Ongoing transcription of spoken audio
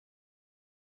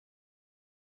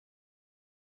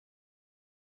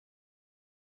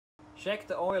Check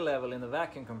the oil level in the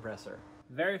vacuum compressor.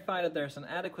 Verify that there's an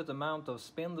adequate amount of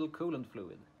spindle coolant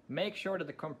fluid. Make sure that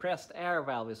the compressed air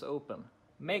valve is open.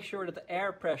 Make sure that the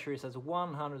air pressure is at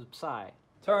 100 psi.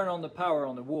 Turn on the power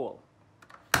on the wall.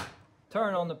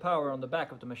 Turn on the power on the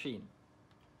back of the machine.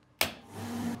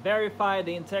 Verify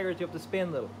the integrity of the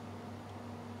spindle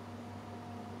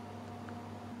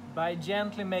by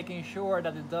gently making sure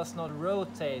that it does not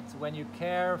rotate when you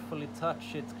carefully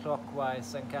touch it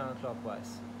clockwise and counterclockwise.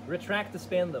 Retract the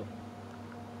spindle.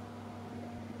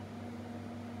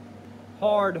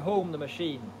 Hard home the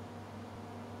machine.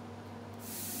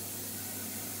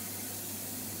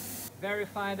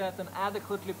 Verify that an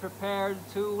adequately prepared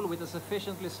tool with a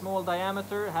sufficiently small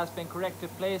diameter has been correctly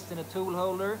placed in a tool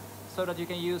holder so that you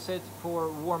can use it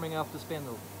for warming up the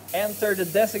spindle. Enter the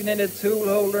designated tool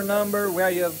holder number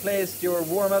where you have placed your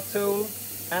warm-up tool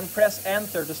and press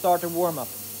enter to start the warm-up.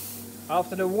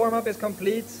 After the warm-up is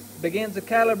complete, begin to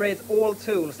calibrate all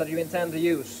tools that you intend to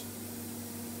use.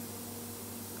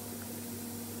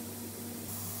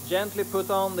 Gently put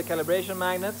on the calibration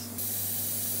magnets.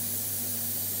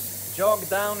 Jog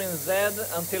down in Z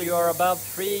until you are about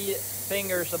 3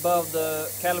 fingers above the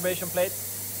calibration plate.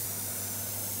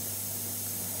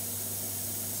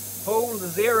 Hold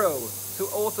 0 to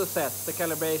auto set the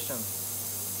calibration.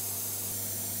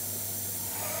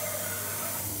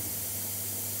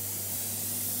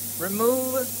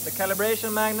 Remove the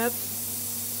calibration magnet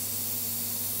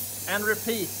and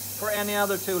repeat for any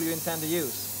other tool you intend to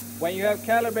use. When you have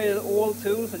calibrated all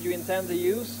tools that you intend to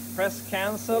use, press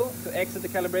cancel to exit the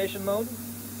calibration mode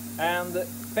and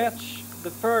fetch the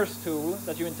first tool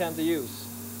that you intend to use.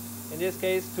 In this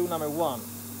case, tool number 1.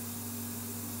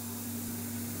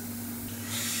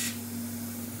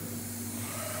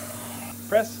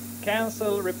 Press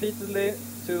cancel repeatedly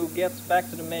to get back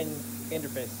to the main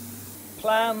interface.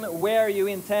 Plan where you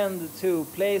intend to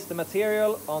place the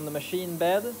material on the machine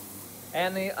bed.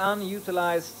 Any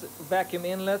unutilized vacuum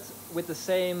inlet with the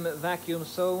same vacuum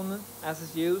zone as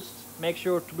is used, make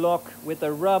sure to block with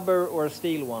a rubber or a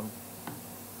steel one.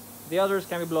 The others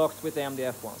can be blocked with the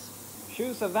MDF ones.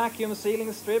 Choose a vacuum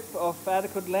sealing strip of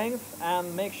adequate length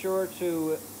and make sure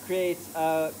to create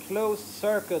a closed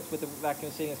circuit with the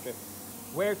vacuum sealing strip.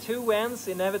 Where 2 ends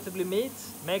inevitably meet,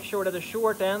 make sure that the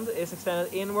short end is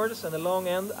extended inwards and the long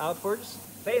end outwards.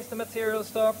 Place the material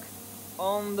stock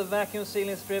on the vacuum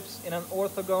sealing strips in an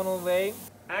orthogonal way.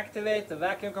 Activate the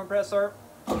vacuum compressor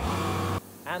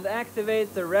and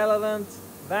activate the relevant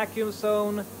vacuum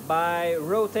zone by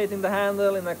rotating the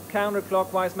handle in a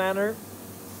counterclockwise manner.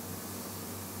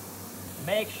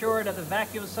 Make sure that the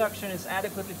vacuum suction is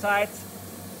adequately tight.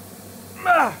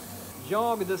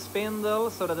 Jog the spindle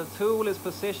so that the tool is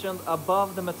positioned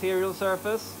above the material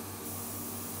surface.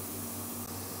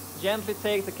 Gently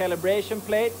take the calibration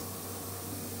plate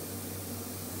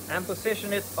and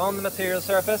position it on the material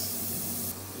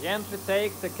surface. Gently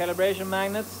take the calibration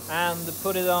magnets and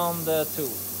put it on the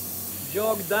tool.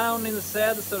 Jog down in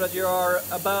Z so that you are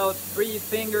about 3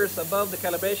 fingers above the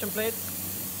calibration plate.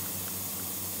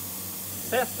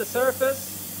 Set the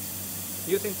surface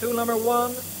using tool number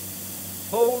 1.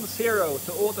 Hold 0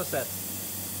 to auto set.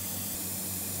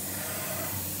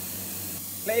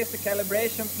 Place the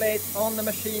calibration plate on the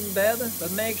machine bed,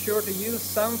 but make sure to use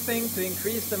something to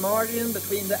increase the margin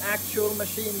between the actual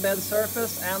machine bed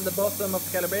surface and the bottom of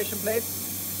the calibration plate.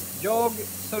 Jog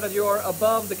so that you are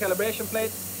above the calibration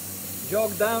plate.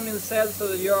 Jog down in Z so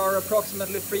that you are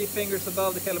approximately 3 fingers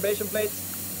above the calibration plate.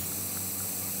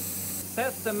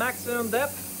 Set the maximum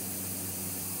depth.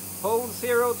 Hold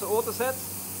 0 to auto set.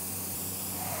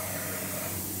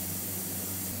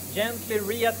 Gently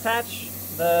reattach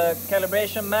the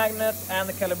calibration magnet and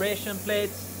the calibration plate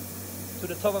to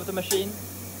the top of the machine.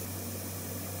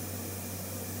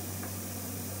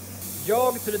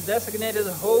 Jog to the designated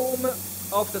home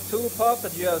of the tool path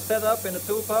that you have set up in the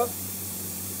tool path.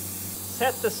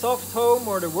 Set the soft home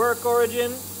or the work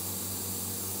origin.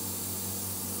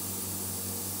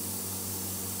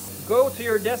 Go to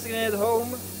your designated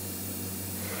home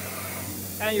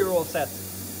and you're all set.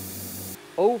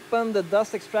 Open the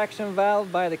dust extraction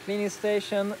valve by the cleaning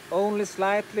station only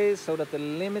slightly so that the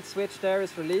limit switch there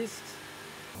is released.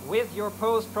 With your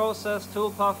post-process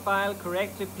toolpath file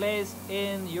correctly placed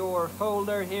in your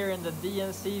folder here in the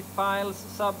DNC files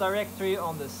subdirectory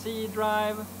on the C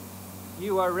drive,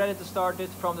 you are ready to start it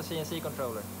from the CNC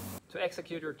controller. To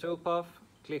execute your toolpath,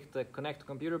 click the Connect to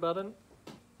Computer button,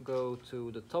 go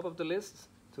to the top of the list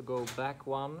to go back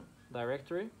 1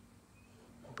 directory,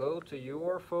 go to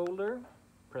your folder,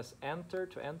 press Enter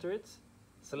to enter it,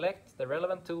 select the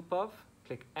relevant toolpath,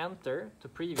 click Enter to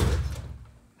preview it.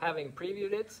 Having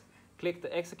previewed it, click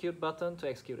the Execute button to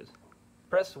execute it.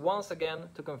 Press once again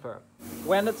to confirm.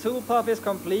 When the tool puff is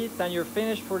complete and you're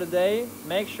finished for the day,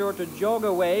 make sure to jog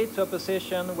away to a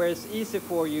position where it's easy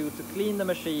for you to clean the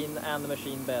machine and the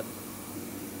machine bed.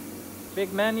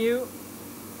 Click menu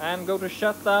and go to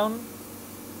shutdown.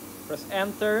 Press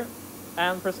enter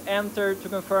and press enter to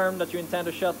confirm that you intend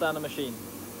to shut down the machine.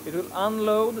 It will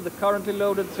unload the currently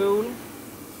loaded tool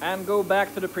and go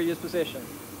back to the previous position.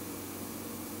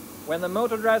 When the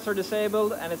motor drives are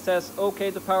disabled and it says OK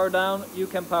to power down, you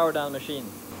can power down the machine.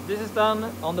 This is done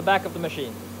on the back of the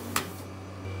machine,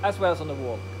 as well as on the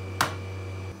wall.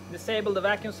 Disable the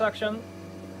vacuum suction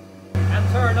and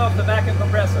turn off the vacuum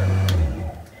compressor.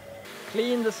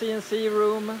 Clean the CNC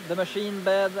room, the machine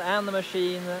bed and the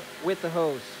machine with the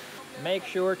hose. Make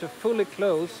sure to fully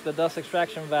close the dust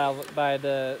extraction valve by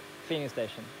the cleaning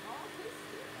station.